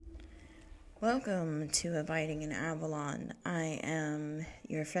Welcome to Abiding in Avalon. I am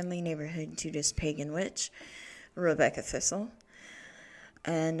your friendly neighborhood Judas Pagan Witch, Rebecca Thistle,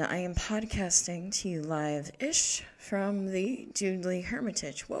 and I am podcasting to you live-ish from the Judley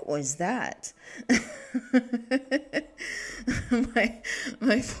Hermitage. What was that?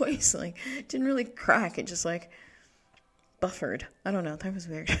 my voice didn't really crack. It just buffered. I don't know. That was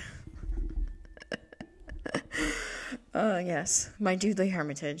weird. Yes, my Judley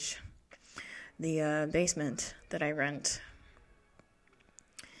Hermitage. The basement that I rent.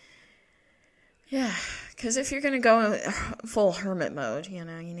 Yeah, because if you're going to go full hermit mode, you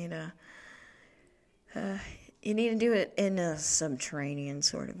need to do it in a subterranean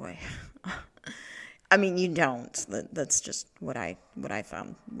sort of way. I mean, you don't. That's just what I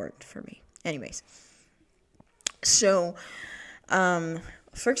found worked for me. Anyways. So,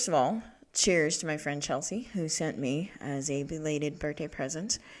 first of all, cheers to my friend Chelsea, who sent me as a belated birthday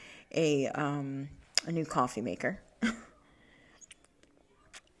present a new coffee maker.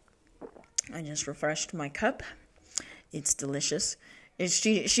 I just refreshed my cup. It's delicious.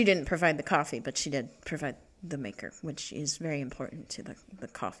 She didn't provide the coffee, but she did provide the maker, which is very important to the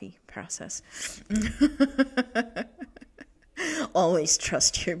coffee process. Always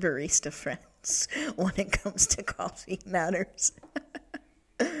trust your barista friends when it comes to coffee matters.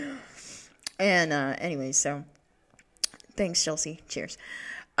 And anyway, so thanks, Chelsea. Cheers.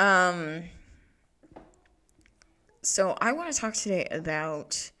 So I want to talk today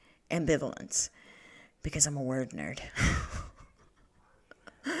about ambivalence because I'm a word nerd.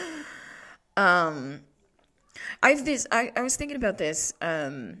 I was thinking about this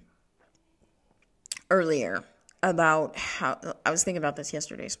earlier about how I was thinking about this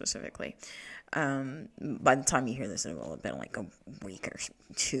yesterday specifically. By the time you hear this, it will have been like a week or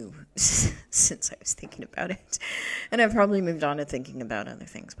two since I was thinking about it. And I've probably moved on to thinking about other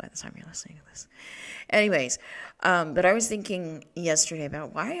things by the time you're listening to this. Anyways, but I was thinking yesterday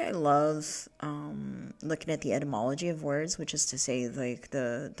about why I love looking at the etymology of words, which is to say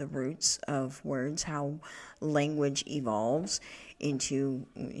the roots of words, how language evolves into,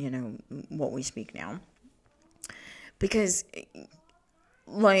 what we speak now. Because,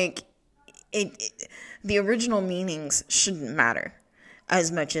 the original meanings shouldn't matter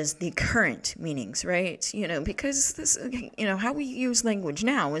as much as the current meanings, right? Because this, how we use language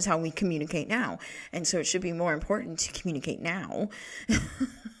now is how we communicate now. And so it should be more important to communicate now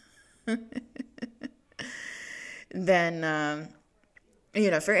than,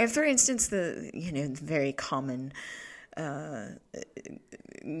 for instance, the very common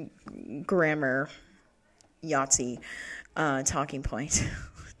grammar Yahtzee talking point.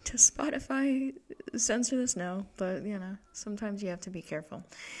 Does Spotify censor this? No, but sometimes you have to be careful.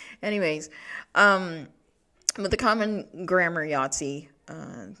 Anyways, but the common grammar Yahtzee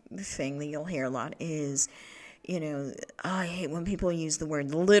thing that you'll hear a lot is, I hate when people use the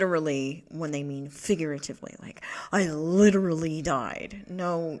word literally when they mean figuratively. Like, I literally died.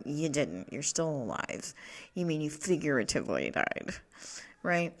 No, you didn't. You're still alive. You mean you figuratively died,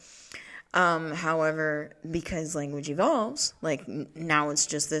 right? However, because language evolves, now it's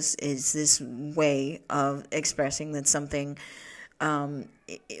just this way of expressing that something,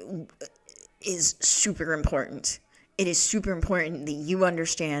 is super important. It is super important that you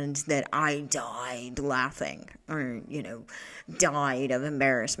understand that I died laughing or, died of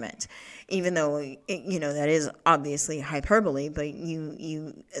embarrassment, even though, that is obviously hyperbole, but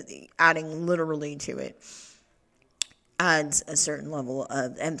you adding literally to it adds a certain level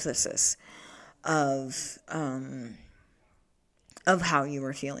of emphasis of how you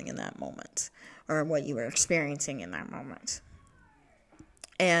were feeling in that moment or what you were experiencing in that moment.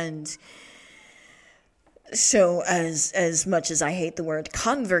 And so as much as I hate the word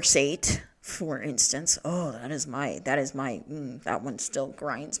conversate, for instance, that one still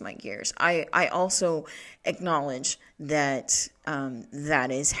grinds my gears. I also acknowledge that that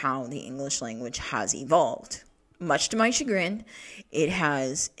is how the English language has evolved. Much to my chagrin, it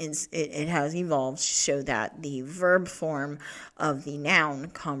has evolved so that the verb form of the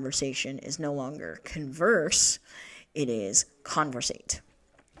noun conversation is no longer converse, it is conversate.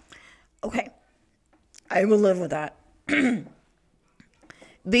 Okay, I will live with that.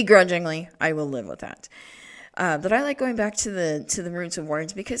 Begrudgingly, I will live with that. But I like going back to the roots of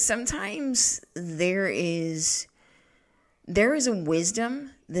words because sometimes there is a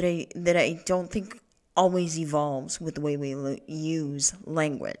wisdom that I don't think always evolves with the way we use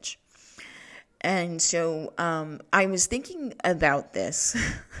language. And so I was thinking about this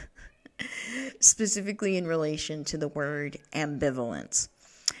specifically in relation to the word ambivalence.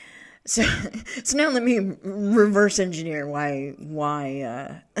 So now let me reverse engineer why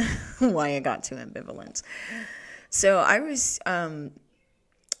why I got to ambivalence. So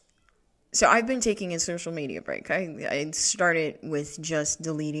I've been taking a social media break. I started with just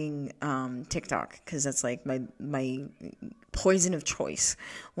deleting TikTok, because that's like my poison of choice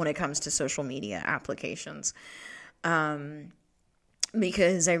when it comes to social media applications.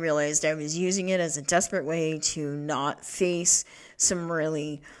 Because I realized I was using it as a desperate way to not face some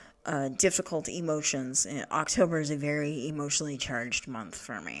really difficult emotions. October is a very emotionally charged month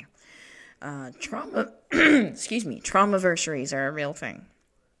for me. Traumaversaries are a real thing.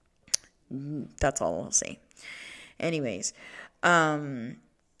 That's all I'll say. Anyways,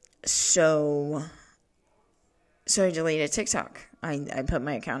 so I deleted TikTok. I put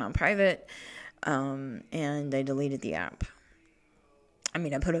my account on private, and I deleted the app. I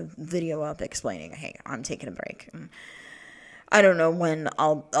mean, I put a video up explaining, hey, I'm taking a break. I don't know when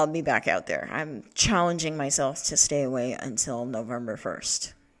I'll be back out there. I'm challenging myself to stay away until November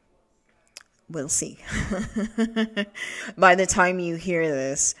 1st. We'll see. By the time you hear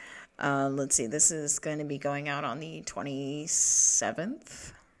this, let's see, this is going to be going out on the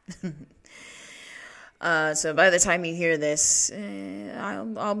 27th. So by the time you hear this,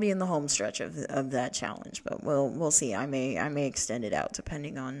 I'll be in the home stretch of that challenge, but we'll see. I may extend it out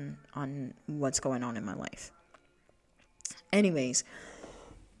depending on what's going on in my life. Anyways,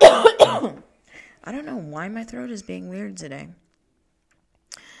 I don't know why my throat is being weird today.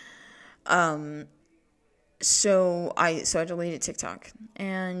 So I deleted TikTok,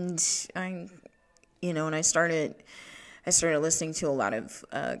 and I started listening to a lot of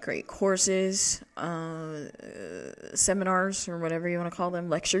great courses, seminars, or whatever you want to call them,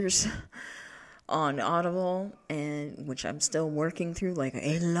 lectures on Audible, and which I'm still working through like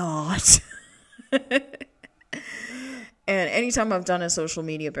a lot. And anytime I've done a social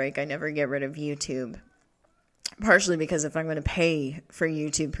media break, I never get rid of YouTube. Partially because if I'm going to pay for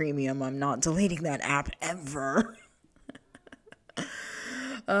YouTube Premium, I'm not deleting that app ever.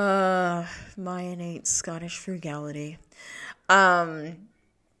 My innate Scottish frugality. But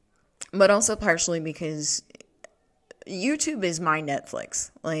also partially because YouTube is my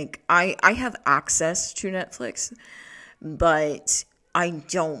Netflix. Like, I have access to Netflix, but I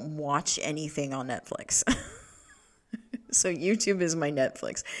don't watch anything on Netflix. So YouTube is my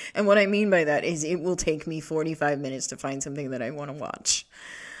Netflix. And what I mean by that is it will take me 45 minutes to find something that I want to watch.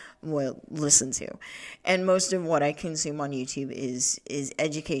 Well, listen to. And most of what I consume on YouTube is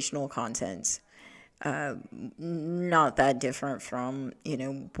educational content. Not that different from,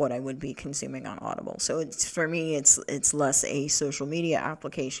 what I would be consuming on Audible. So for me, it's less a social media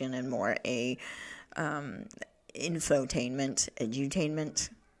application and more a infotainment, edutainment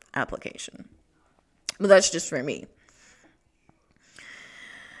application. But that's just for me.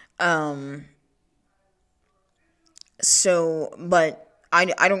 But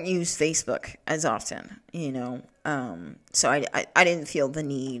I don't use Facebook as often, so I didn't feel the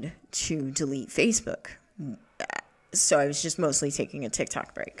need to delete Facebook. So I was just mostly taking a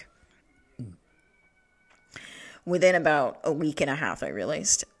TikTok break. Within about a week and a half, I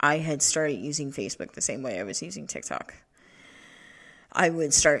realized I had started using Facebook the same way I was using TikTok. I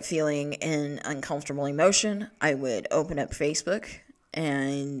would start feeling an uncomfortable emotion. I would open up Facebook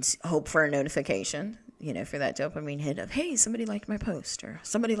and hope for a notification, for that dopamine hit of, hey, somebody liked my post, or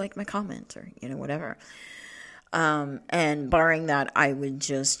somebody liked my comment, or, whatever. And barring that, I would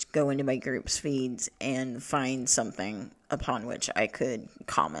just go into my group's feeds and find something upon which I could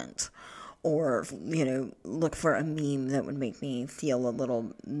comment, or, look for a meme that would make me feel a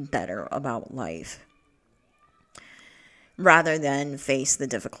little better about life, rather than face the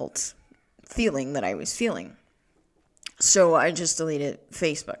difficult feeling that I was feeling. So I just deleted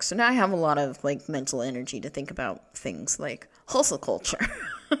Facebook. So now I have a lot of mental energy to think about things like hustle culture.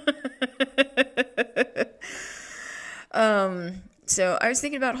 So I was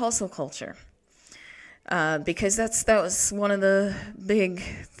thinking about hustle culture, because that was one of the big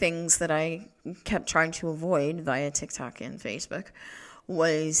things that I kept trying to avoid via TikTok and Facebook,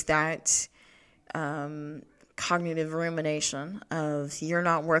 was that cognitive rumination of, you're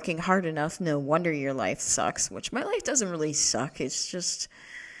not working hard enough, no wonder your life sucks, which my life doesn't really suck. It's just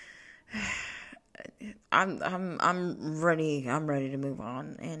I'm ready to move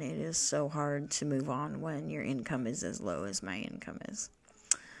on, and it is so hard to move on when your income is as low as my income is.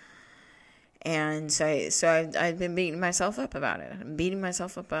 And so I've been beating myself up about it. I'm beating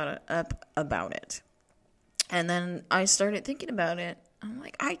myself up about it. And then I started thinking about it. I'm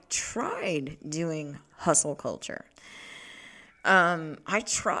like, I tried doing hustle culture. I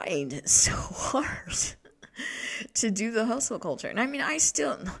tried so hard to do the hustle culture. And I mean, I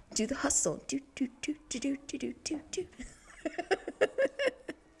still do the hustle. Do.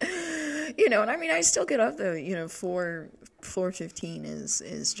 And I mean, I still get up though, 4:15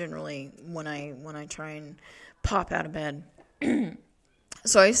 is generally when I try and pop out of bed.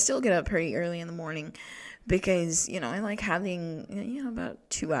 So I still get up pretty early in the morning because, I like having, about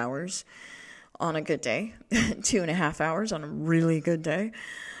 2 hours on a good day, 2.5 hours on a really good day,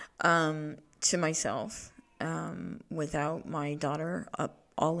 to myself, without my daughter up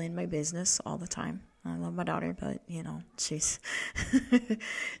all in my business all the time. I love my daughter, but, she's,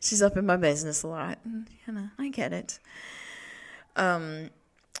 she's up in my business a lot, and, I get it.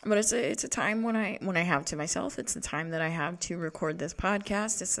 But it's a time when I have to myself. It's the time that I have to record this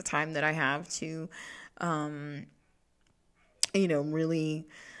podcast. It's the time that I have to, really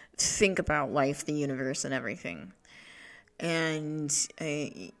think about life, the universe, and everything. And,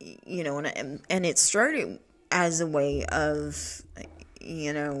 and it started as a way of,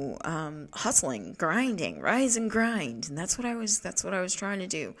 hustling, grinding, rise and grind. And that's what I was trying to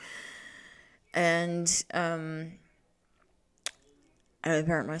do. And, I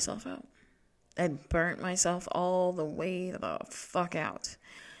burnt myself out. I burnt myself all the way the fuck out.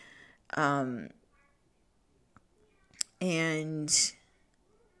 And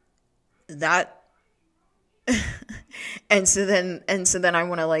that, and so then I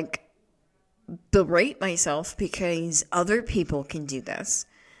want to berate myself because other people can do this,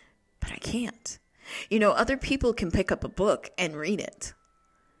 but I can't. Other people can pick up a book and read it.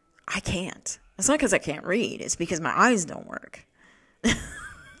 I can't. It's not because I can't read. It's because my eyes don't work.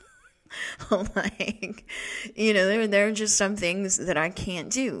 There are just some things that I can't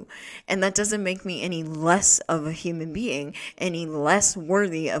do, and that doesn't make me any less of a human being, any less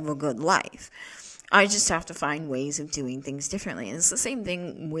worthy of a good life. I just have to find ways of doing things differently, and it's the same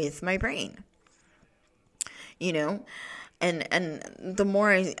thing with my brain. And the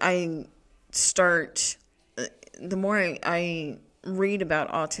more I start, the more I read about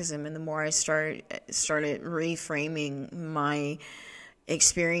autism, and the more I started reframing my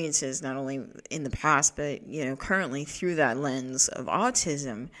experiences, not only in the past, but, currently through that lens of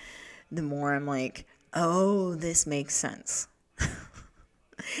autism, the more I'm like, oh, this makes sense.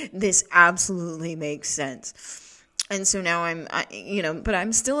 This absolutely makes sense. And so now but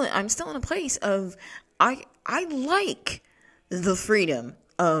I'm still in a place of, I like the freedom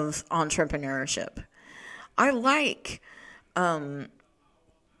of entrepreneurship. I like, I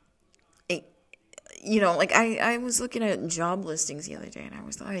was looking at job listings the other day, and I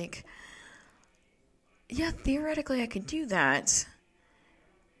was like, yeah, theoretically I could do that,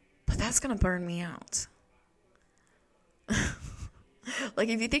 but that's going to burn me out.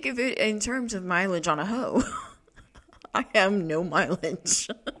 If you think of it in terms of mileage on a hoe, I have no mileage.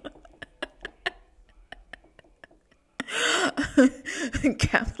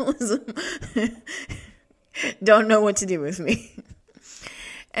 Capitalism don't know what to do with me.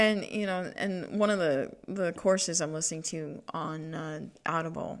 And, and one of the courses I'm listening to on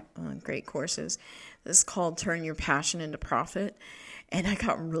Audible, great courses, is called Turn Your Passion into Profit. And I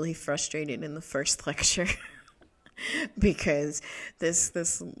got really frustrated in the first lecture because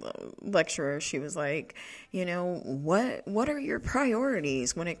this lecturer, she was like, what are your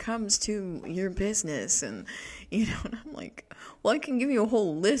priorities when it comes to your business? And, and I'm like, well, I can give you a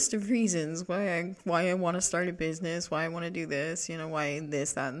whole list of reasons why I want to start a business, why I want to do this, why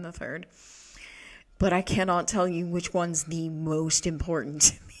this, that, and the third. But I cannot tell you which one's the most important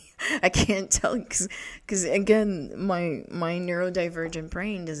to me. I can't tell because again, my neurodivergent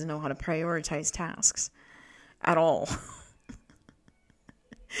brain doesn't know how to prioritize tasks at all.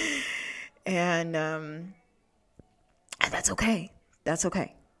 And that's okay. That's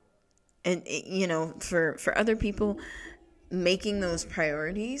okay. And for other people, making those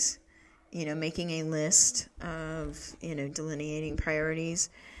priorities, making a list of, delineating priorities,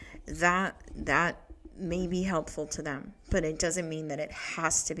 that may be helpful to them, but it doesn't mean that it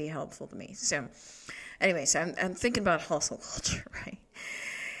has to be helpful to me. So anyway, so I'm thinking about hustle culture, right?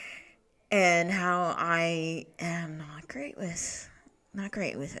 And how I am not great with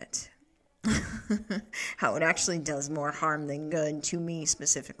it. How it actually does more harm than good to me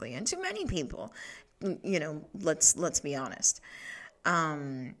specifically, and to many people. Let's be honest.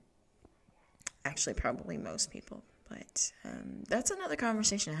 Actually, probably most people. But that's another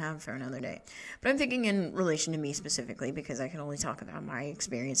conversation to have for another day. But I'm thinking in relation to me specifically, because I can only talk about my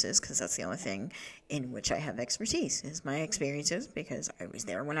experiences, because that's the only thing in which I have expertise, is my experiences, because I was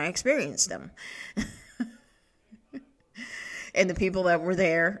there when I experienced them. And the people that were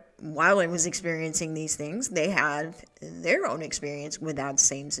there while I was experiencing these things, they had their own experience with that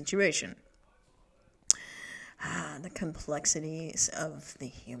same situation. The complexities of the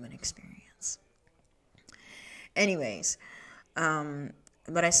human experience. Anyways,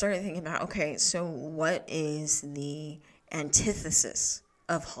 But I started thinking about, okay, so what is the antithesis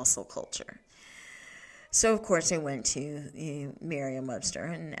of hustle culture? So, of course, I went to Merriam-Webster,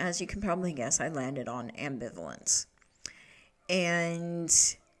 and as you can probably guess, I landed on ambivalence. And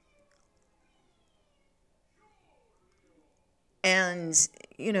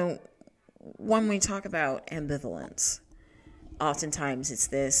when we talk about ambivalence, oftentimes it's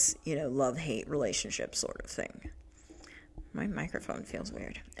this, love-hate relationship sort of thing. My microphone feels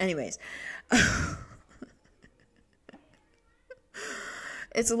weird. Anyways,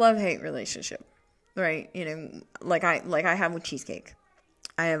 it's a love-hate relationship, right? Like I have with cheesecake.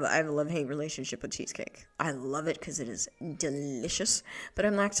 I have a love-hate relationship with cheesecake. I love it because it is delicious, but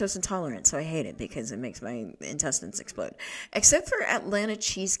I'm lactose intolerant, so I hate it because it makes my intestines explode. Except for Atlanta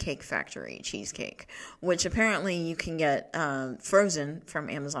Cheesecake Factory cheesecake, which apparently you can get frozen from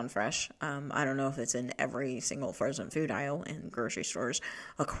Amazon Fresh. I don't know if it's in every single frozen food aisle in grocery stores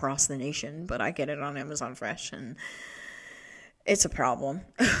across the nation, but I get it on Amazon Fresh, and it's a problem.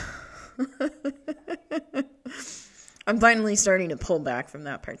 I'm finally starting to pull back from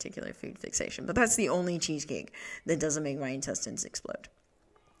that particular food fixation, but that's the only cheesecake that doesn't make my intestines explode.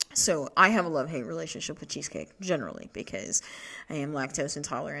 So I have a love-hate relationship with cheesecake generally because I am lactose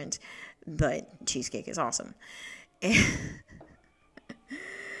intolerant, but cheesecake is awesome.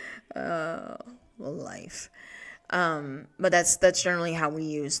 Life. But that's generally how we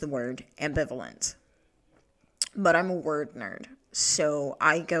use the word ambivalent. But I'm a word nerd, so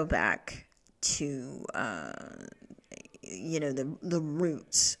I go back to the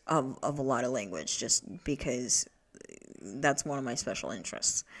roots of a lot of language, just because that's one of my special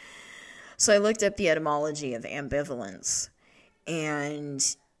interests. So I looked up the etymology of ambivalence, and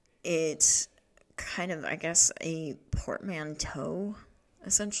it's kind of, I guess, a portmanteau,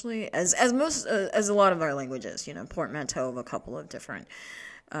 essentially, as a lot of our languages, portmanteau of a couple of different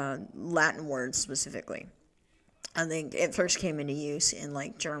Latin words specifically. I think it first came into use in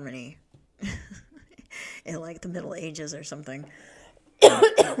Germany in the Middle Ages or something.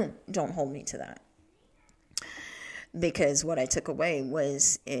 Don't hold me to that. Because what I took away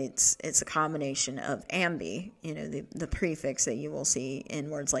was it's a combination of ambi, the prefix that you will see in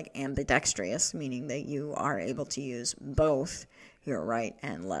words like ambidextrous, meaning that you are able to use both your right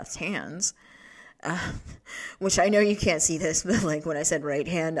and left hands. Which I know you can't see this, but when I said right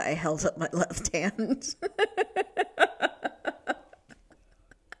hand, I held up my left hand.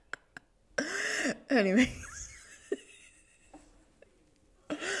 Anyway.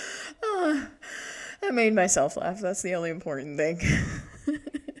 I made myself laugh. That's the only important thing.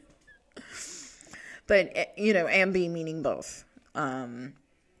 But, ambi meaning both,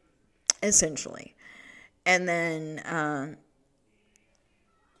 essentially. And then,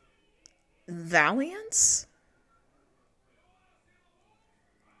 valiance?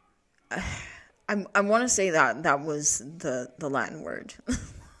 I want to say that was the Latin word.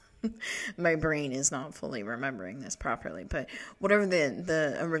 My brain is not fully remembering this properly, but whatever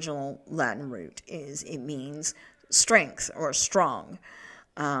the original Latin root is, it means strength or strong.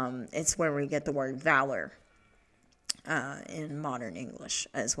 It's where we get the word valor in modern English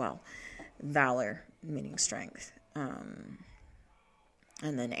as well. Valor meaning strength. And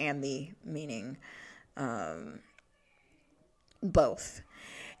then ambi meaning both.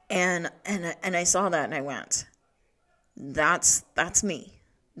 And I saw that and I went, that's me.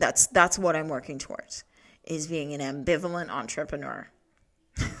 That's what I'm working towards, is being an ambivalent entrepreneur.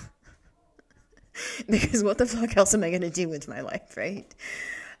 Because what the fuck else am I going to do with my life, right?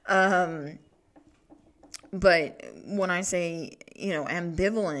 But when I say,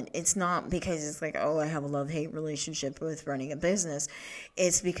 ambivalent, it's not because it's I have a love-hate relationship with running a business.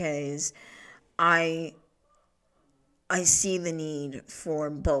 It's because I see the need for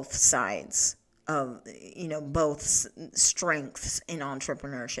both sides of, both strengths in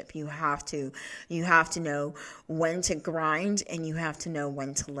entrepreneurship. You have to know when to grind, and you have to know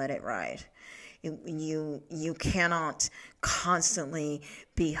when to let it ride. You cannot constantly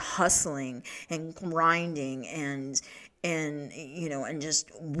be hustling and grinding and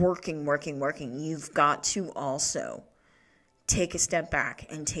just working. You've got to also take a step back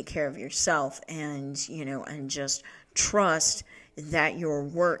and take care of yourself, and just trust that your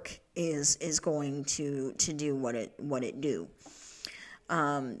work is going to do what it do.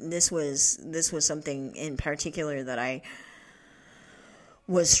 This was something in particular that I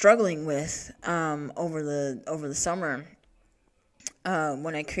was struggling with over the summer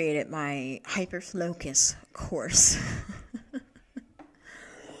when I created my hyperfocus course.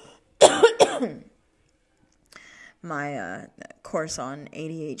 My course on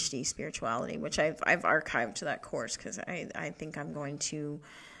ADHD spirituality, which I've archived that course because I think I'm going to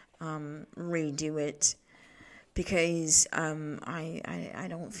redo it because I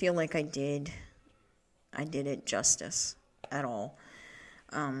don't feel like I did it justice at all.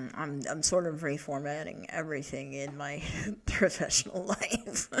 I'm sort of reformatting everything in my professional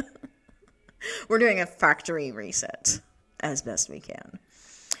life. We're doing a factory reset as best we can.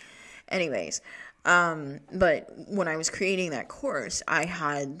 Anyways, but when I was creating that course, I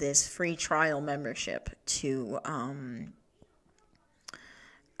had this free trial membership to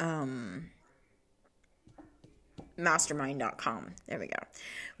mastermind.com. There we go.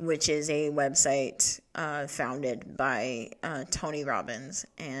 Which is a website founded by Tony Robbins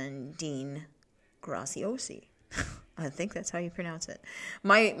and Dean Graziosi. I think that's how you pronounce it.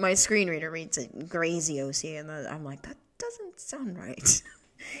 My screen reader reads it Graziosi, and I'm like, that doesn't sound right.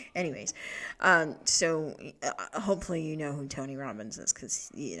 Anyways, so hopefully you know who Tony Robbins is,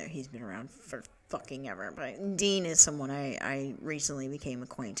 because he's been around for fucking ever. But Dean is someone I recently became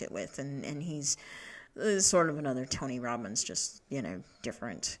acquainted with, and he's sort of another Tony Robbins, just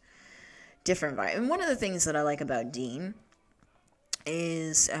different vibe. And one of the things that I like about Dean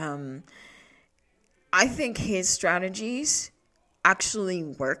is I think his strategies actually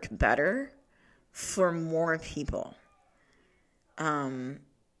work better for more people.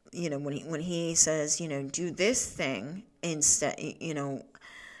 When he says, do this thing instead,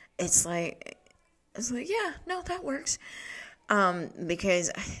 it's like, yeah, no, that works.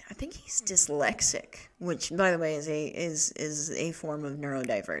 Because I think he's dyslexic, which, by the way, is a form of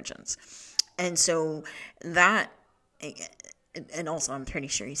neurodivergence. And so that, and also I'm pretty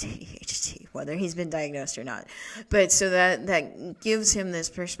sure he's ADHD, whether he's been diagnosed or not. But so that gives him this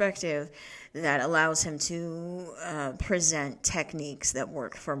perspective that allows him to present techniques that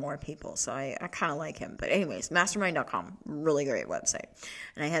work for more people. So I kind of like him. But anyways, mastermind.com, really great website.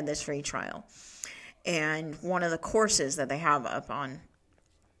 And I had this free trial. And one of the courses that they have up on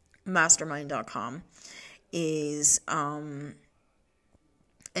mastermind.com is how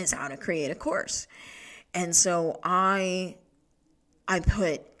to create a course. And so I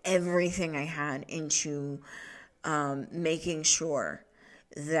put everything I had into making sure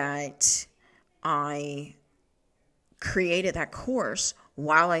that I created that course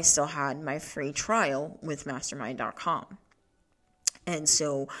while I still had my free trial with mastermind.com. And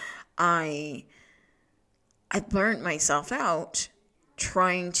so I burnt myself out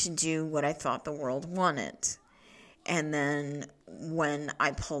trying to do what I thought the world wanted. And then when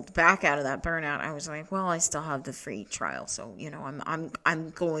I pulled back out of that burnout, I was like, well, I still have the free trial. So, I'm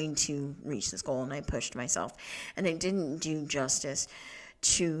going to reach this goal, and I pushed myself. And I didn't do justice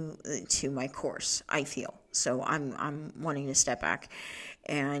to my course, I feel. So I'm wanting to step back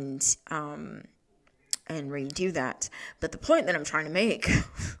and redo that. But the point that I'm trying to make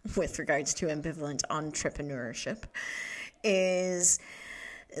with regards to ambivalent entrepreneurship is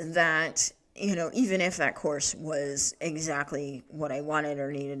that, even if that course was exactly what I wanted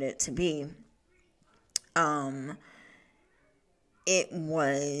or needed it to be, it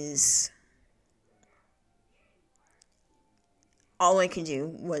was, all I could do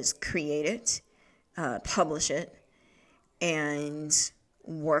was create it, publish it, and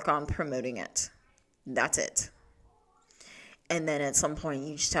work on promoting it. That's it. And then at some point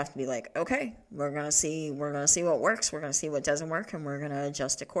you just have to be like, okay, we're going to see what works. We're going to see what doesn't work, and we're going to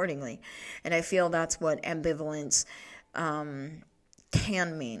adjust accordingly. And I feel that's what ambivalence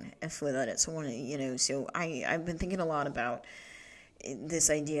can mean if we let it. So, so I've been thinking a lot about this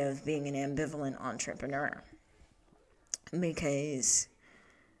idea of being an ambivalent entrepreneur, because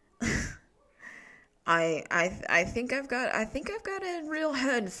I think I've got a real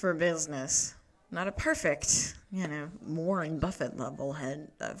head for business. Not a perfect, Warren Buffett level head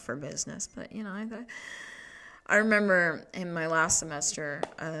for business, but I remember in my last semester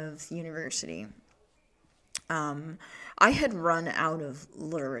of university, I had run out of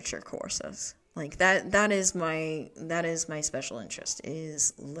literature courses. Like that is my special interest,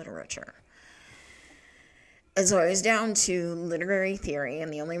 is literature. And so I was down to literary theory,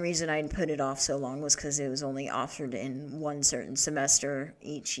 and the only reason I'd put it off so long was because it was only offered in one certain semester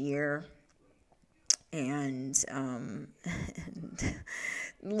each year. And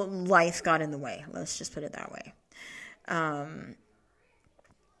life got in the way. Let's just put it that way. I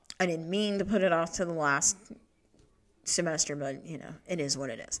didn't mean to put it off to the last semester, but, it is what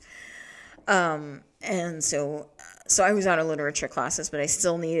it is. And so I was out of literature classes, but I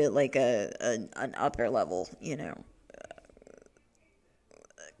still needed like an upper level,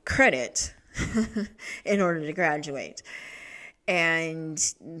 credit in order to graduate. And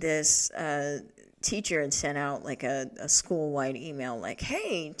this teacher had sent out like a school-wide email like,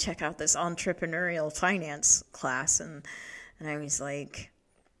 hey, check out this entrepreneurial finance class. And I was like,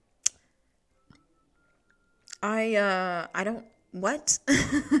 I don't, what?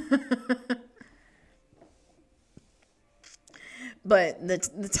 But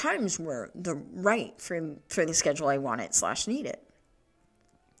the times were the right for the schedule I wanted / needed.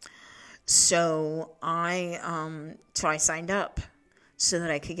 So I signed up so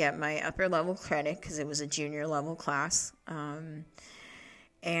that I could get my upper level credit, because it was a junior level class. And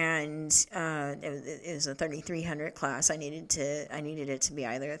it was a 3,300 class. I needed it to be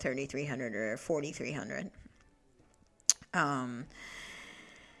either a 3,300 or a 4,300. And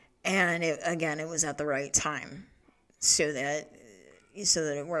it was at the right time, so that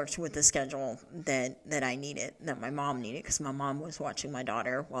it worked with the schedule that I needed, that my mom needed, because my mom was watching my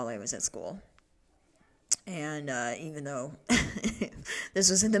daughter while I was at school. And even though this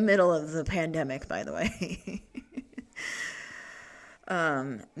was in the middle of the pandemic, by the way,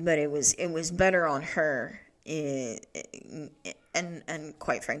 but it was better on her, and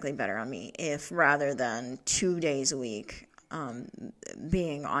quite frankly better on me, if rather than 2 days a week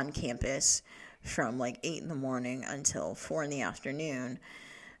being on campus from like 8 in the morning until 4 in the afternoon,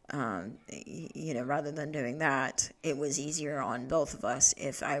 rather than doing that, it was easier on both of us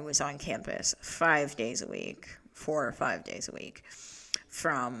if I was on campus 5 days a week, 4 or 5 days a week,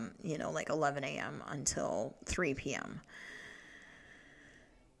 from, like 11 a.m. until 3 p.m.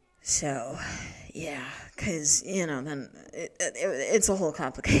 So, yeah, because, then it's a whole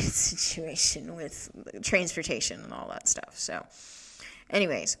complicated situation with transportation and all that stuff. So,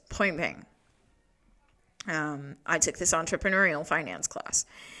 anyways, point being, I took this entrepreneurial finance class,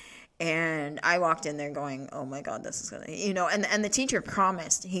 and I walked in there going, oh my God, this is going to, and the teacher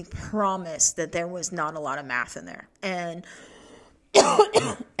promised that there was not a lot of math in there. And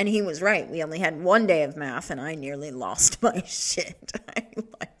he was right. We only had 1 day of math, and I nearly lost my shit.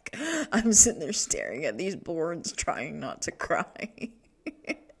 I'm sitting there staring at these boards, trying not to cry.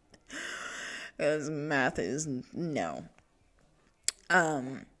 Because math is no.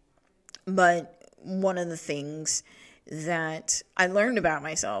 But one of the things that I learned about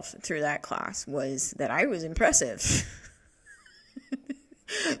myself through that class was that I was impressive.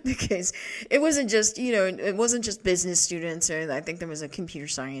 Because it wasn't just, business students, or I think there was a computer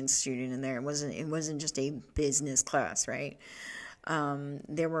science student in there. It wasn't just a business class, right?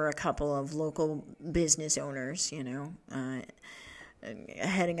 There were a couple of local business owners,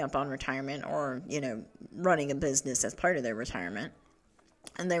 heading up on retirement, or, running a business as part of their retirement.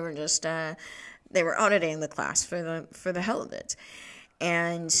 And they were just, they were auditing the class for the hell of it.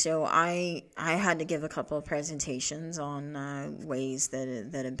 And so I had to give a couple of presentations on ways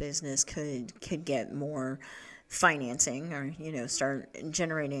that a business could get more financing, or, start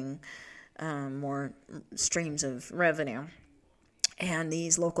generating more streams of revenue. And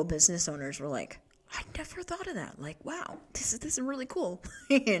these local business owners were like, I never thought of that. Like, wow, this is really cool,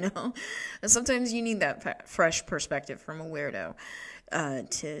 And sometimes you need that fresh perspective from a weirdo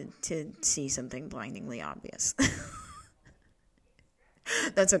to see something blindingly obvious.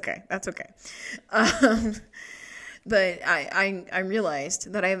 That's okay. But I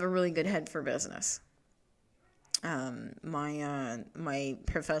realized that I have a really good head for business. My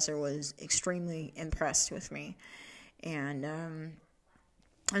professor was extremely impressed with me, and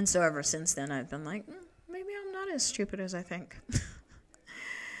so ever since then I've been like, maybe I'm not as stupid as I think.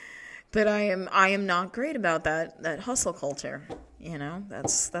 But I am not great about that hustle culture.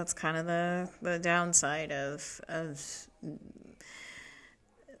 That's kind of the downside of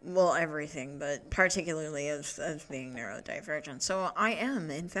everything, but particularly of being neurodivergent. So I am,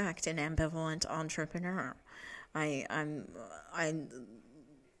 in fact, an ambivalent entrepreneur. I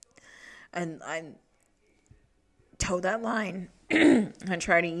toe that line and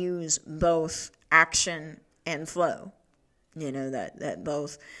try to use both action and flow. That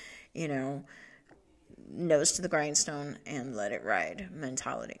both, nose to the grindstone and let it ride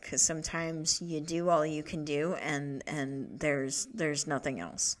mentality. Because sometimes you do all you can do, and there's nothing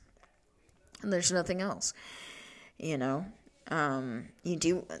else. And there's nothing else, you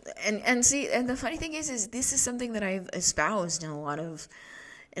do, and see, and the funny thing is this is something that I've espoused in a lot of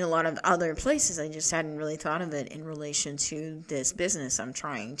other places. I just hadn't really thought of it in relation to this business I'm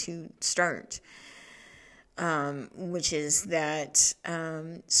trying to start, which is that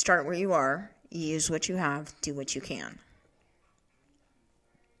start where you are, use what you have, do what you can,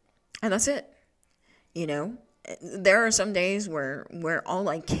 and that's it. There are some days where all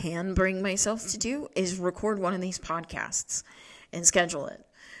I can bring myself to do is record one of these podcasts, and schedule it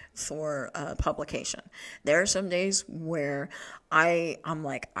for publication. There are some days where I'm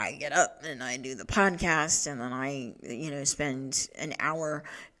like, I get up and I do the podcast, and then I, spend an hour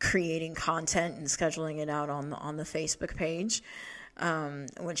creating content and scheduling it out on the Facebook page.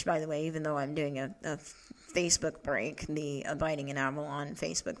 Which, by the way, even though I'm doing a Facebook break, the Abiding in Avalon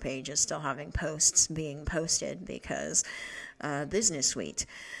Facebook page is still having posts being posted because Business Suite.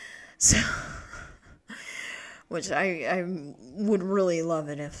 So, which I would really love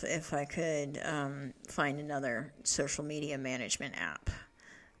it if I could find another social media management app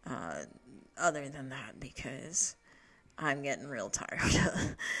other than that, because I'm getting real tired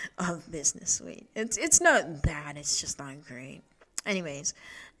of Business Suite. It's not bad, it's just not great. Anyways,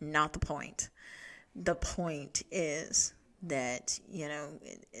 not the point. The point is that,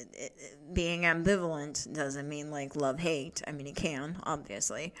 being ambivalent doesn't mean like love-hate. I mean, it can,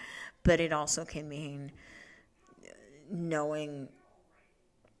 obviously, but it also can mean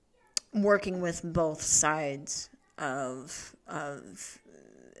working with both sides of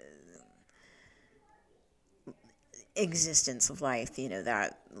existence of life,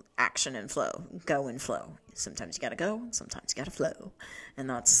 that action and flow, go and flow. Sometimes you gotta go, sometimes you gotta flow, and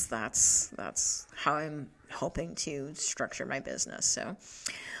that's how I'm hoping to structure my business. So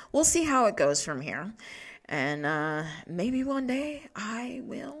we'll see how it goes from here, and maybe one day I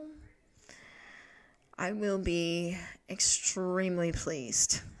will be extremely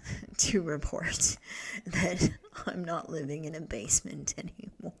pleased to report that I'm not living in a basement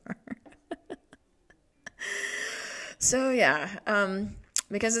anymore. So yeah,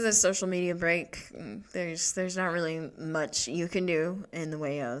 because of this social media break, there's not really much you can do in the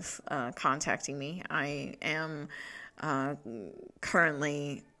way of contacting me. I am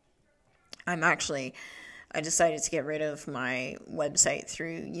I decided to get rid of my website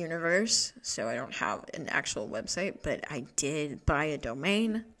through Universe, so I don't have an actual website, but I did buy a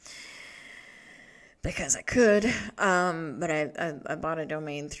domain because I could, but I bought a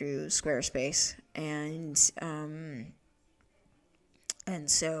domain through Squarespace, and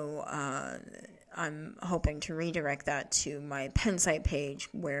so I'm hoping to redirect that to my Pensite page,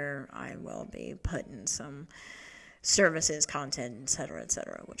 where I will be putting some services, content, etc.,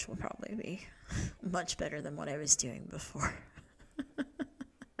 which will probably be much better than what I was doing before.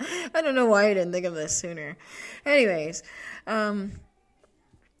 I don't know why I didn't think of this sooner. Anyways,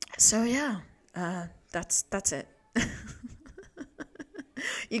 so yeah, that's it.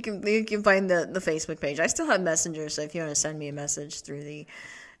 You can find the Facebook page. I still have Messenger, so if you want to send me a message through the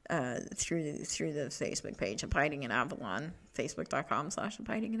Facebook page, Abiding in Avalon,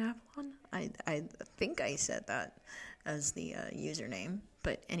 facebook.com/Abiding in Avalon. I think I said that as the username,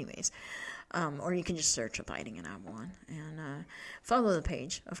 but anyways, or you can just search Abiding in Avalon and follow the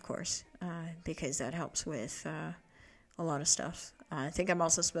page, of course, because that helps with a lot of stuff. I think I'm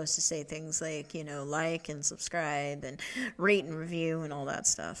also supposed to say things like, like and subscribe and rate and review and all that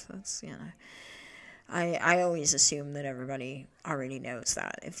stuff. That's, I always assume that everybody already knows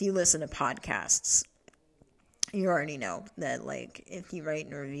that. If you listen to podcasts, you already know that, like, if you rate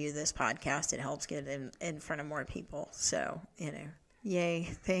and review this podcast, it helps get it in front of more people. So, yay,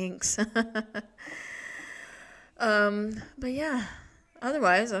 thanks. But yeah,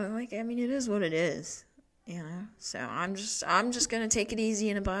 otherwise, it is what it is. So I'm just going to take it easy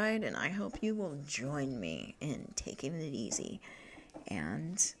and abide, and I hope you will join me in taking it easy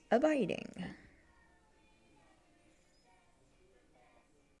and abiding.